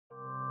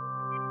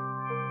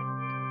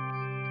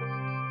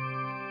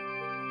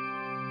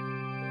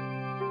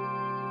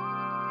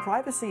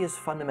Privacy is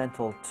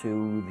fundamental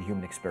to the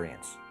human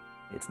experience.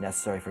 It's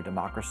necessary for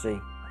democracy.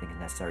 I think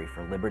it's necessary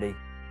for liberty.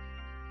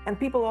 And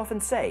people often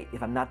say,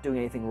 if I'm not doing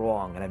anything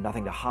wrong and I have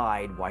nothing to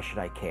hide, why should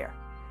I care?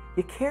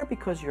 You care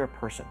because you're a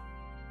person.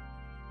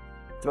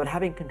 It's about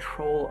having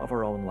control of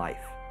our own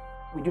life.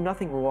 We do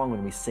nothing wrong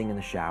when we sing in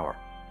the shower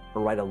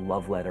or write a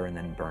love letter and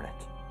then burn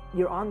it.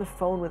 You're on the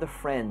phone with a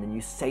friend and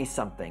you say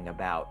something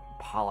about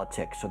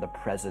politics or the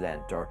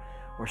president or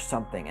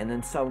something, and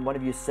then one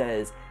of you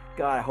says,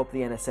 God, I hope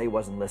the NSA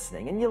wasn't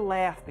listening, and you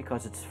laugh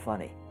because it's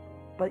funny.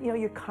 But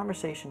your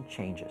conversation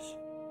changes.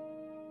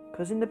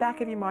 Because in the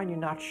back of your mind, you're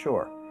not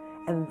sure.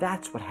 And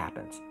that's what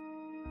happens.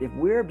 If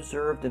we're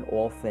observed in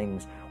all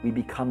things, we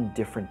become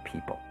different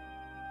people.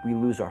 We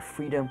lose our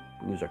freedom,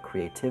 we lose our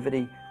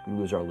creativity, we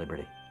lose our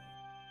liberty.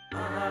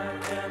 I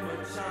am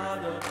a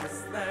child of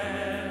this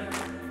land,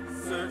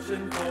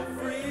 searching for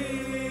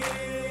freedom.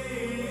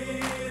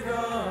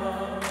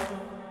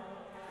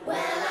 Well,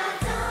 I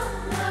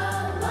don't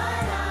know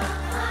what I'll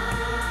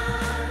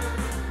find,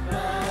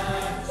 but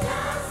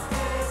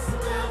justice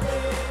will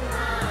be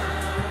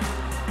mine,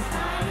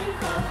 fighting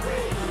for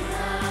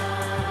freedom,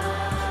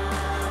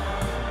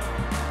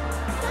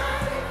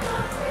 fighting for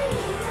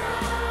freedom.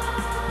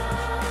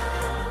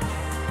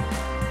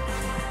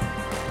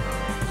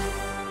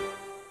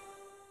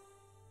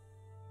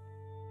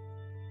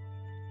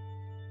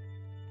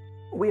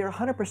 We are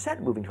 100%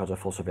 moving towards a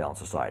full surveillance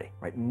society,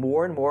 right?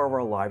 More and more of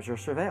our lives are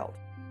surveilled.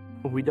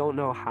 We don't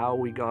know how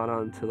we got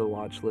onto the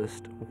watch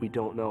list. We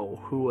don't know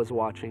who was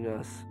watching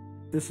us.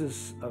 This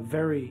is a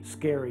very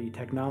scary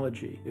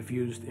technology if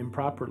used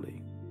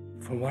improperly.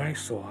 From what I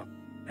saw,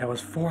 that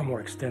was far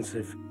more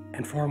extensive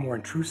and far more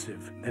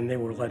intrusive than they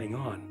were letting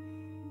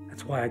on.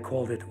 That's why I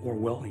called it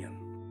Orwellian.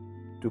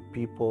 Do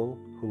people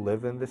who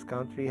live in this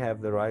country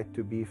have the right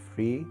to be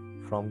free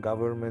from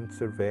government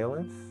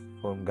surveillance,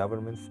 from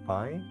government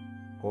spying,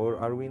 or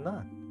are we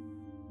not?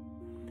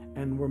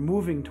 And we're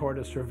moving toward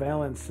a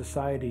surveillance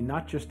society,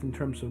 not just in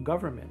terms of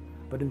government,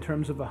 but in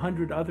terms of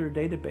 100 other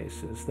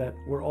databases that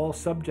we're all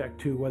subject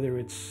to, whether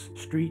it's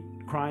street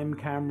crime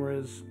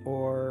cameras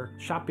or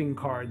shopping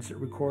cards that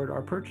record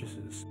our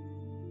purchases.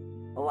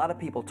 A lot of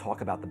people talk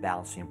about the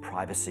balancing of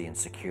privacy and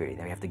security.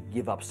 That we have to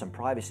give up some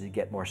privacy to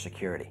get more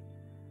security.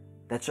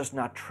 That's just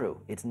not true.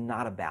 It's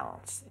not a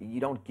balance. You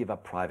don't give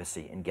up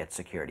privacy and get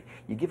security.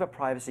 You give up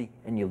privacy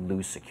and you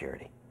lose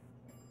security.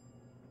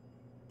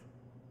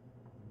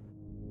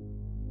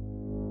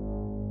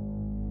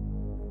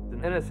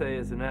 The NSA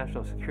is the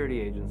National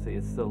Security Agency.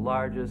 It's the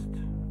largest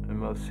and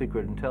most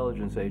secret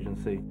intelligence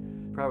agency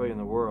probably in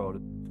the world.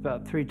 It's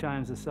about 3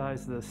 times the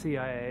size of the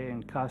CIA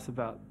and costs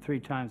about 3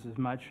 times as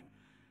much.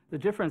 The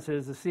difference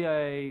is the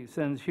CIA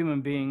sends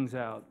human beings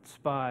out,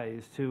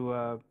 spies,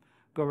 to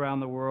go around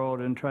the world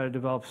and try to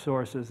develop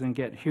sources and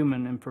get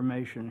human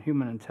information.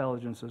 Human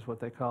intelligence is what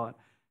they call it.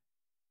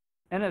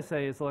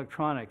 NSA is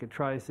electronic. It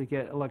tries to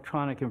get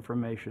electronic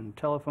information,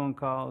 telephone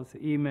calls,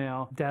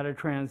 email, data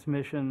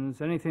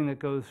transmissions, anything that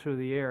goes through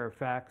the air,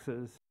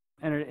 faxes.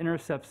 And it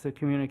intercepts the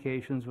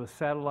communications with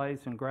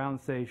satellites and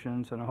ground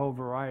stations and a whole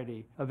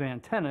variety of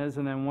antennas.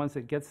 And then once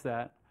it gets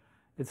that,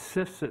 it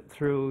sifts it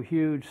through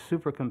huge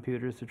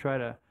supercomputers to try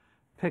to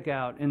pick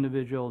out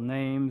individual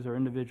names or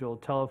individual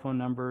telephone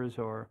numbers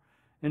or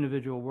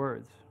individual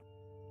words.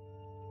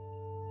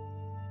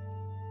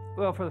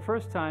 Well, for the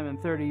first time in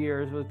 30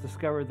 years, it was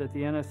discovered that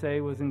the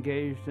NSA was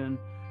engaged in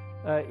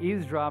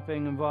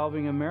eavesdropping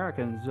involving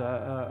Americans,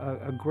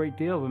 a great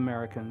deal of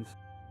Americans.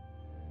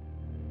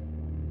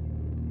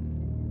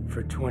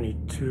 For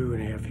 22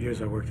 and a half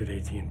years, I worked at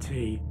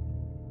AT&T.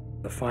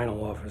 The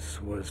final office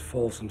was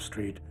Folsom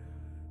Street,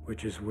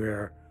 which is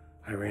where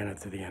I ran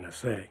into the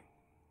NSA.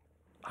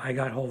 I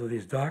got hold of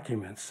these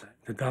documents.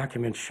 The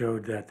documents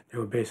showed that they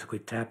were basically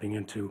tapping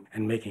into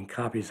and making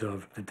copies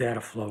of the data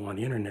flow on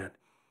the internet.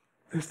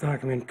 This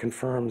document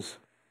confirms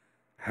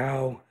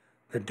how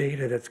the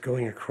data that's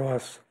going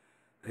across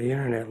the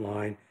internet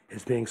line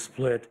is being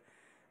split.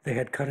 They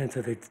had cut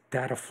into the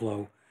data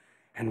flow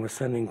and were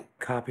sending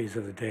copies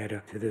of the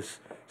data to this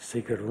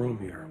secret room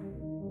here.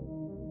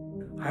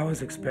 I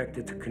was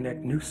expected to connect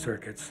new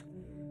circuits.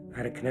 I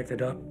had it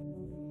connected up.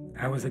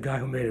 I was the guy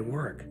who made it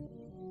work.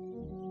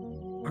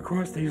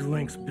 Across these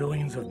links,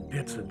 billions of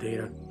bits of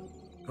data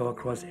go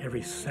across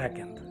every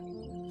second.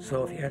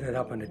 So if you add it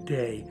up in a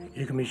day,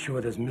 you can be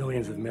sure there's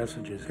millions of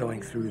messages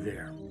going through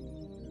there.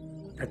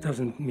 That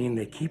doesn't mean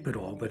they keep it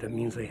all, but it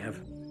means they have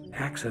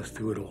access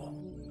to it all.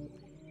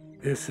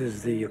 This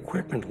is the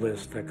equipment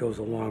list that goes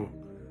along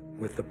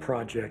with the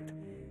project,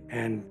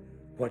 and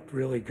what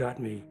really got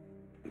me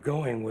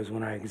going was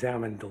when I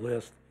examined the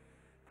list.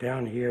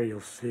 Down here you'll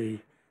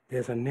see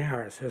there's a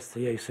NARIS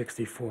STA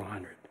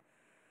 6400.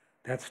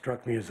 That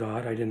struck me as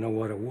odd. I didn't know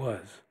what it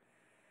was.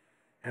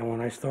 And when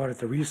I started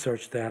to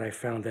research that, I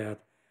found out,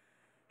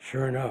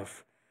 sure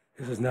enough,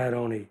 this is not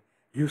only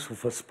useful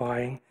for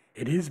spying,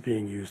 it is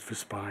being used for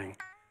spying.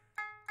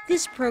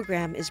 This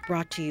program is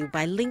brought to you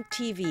by Link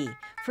TV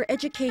for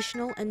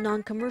educational and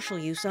non-commercial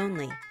use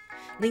only.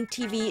 Link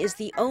TV is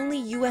the only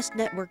U.S.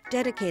 network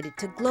dedicated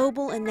to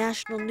global and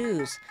national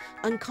news,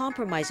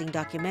 uncompromising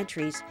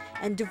documentaries,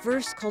 and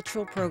diverse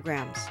cultural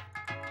programs.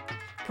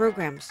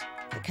 Programs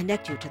that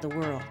connect you to the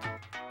world.